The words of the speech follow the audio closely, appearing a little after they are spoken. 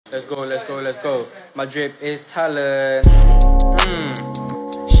Let's go, let's go, let's go. My drip is talent.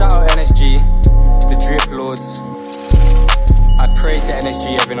 Shout out NSG, the drip lords. I pray to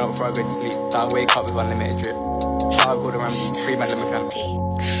NSG every night before I go to sleep that I wake up with unlimited drip. Shout out Gordon Ramsay, free man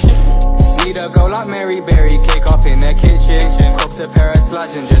Need a girl like Mary Berry, cake up in the kitchen. Copped a pair of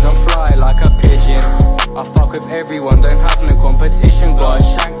slazengers, I'm fly like a pigeon. I fuck with everyone, don't have no competition. Got a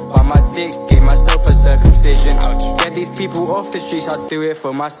shank by my dick, gave myself a circumcision. Get these people off the streets, I do it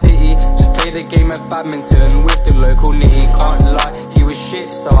for my city. Just play the game of badminton with the local nitty. Can't lie, he was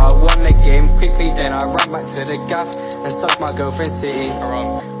shit, so I won the game quickly. Then I ran back to the gaff and sucked my girlfriend's titty.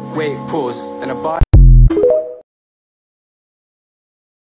 Wait, pause, then a bar.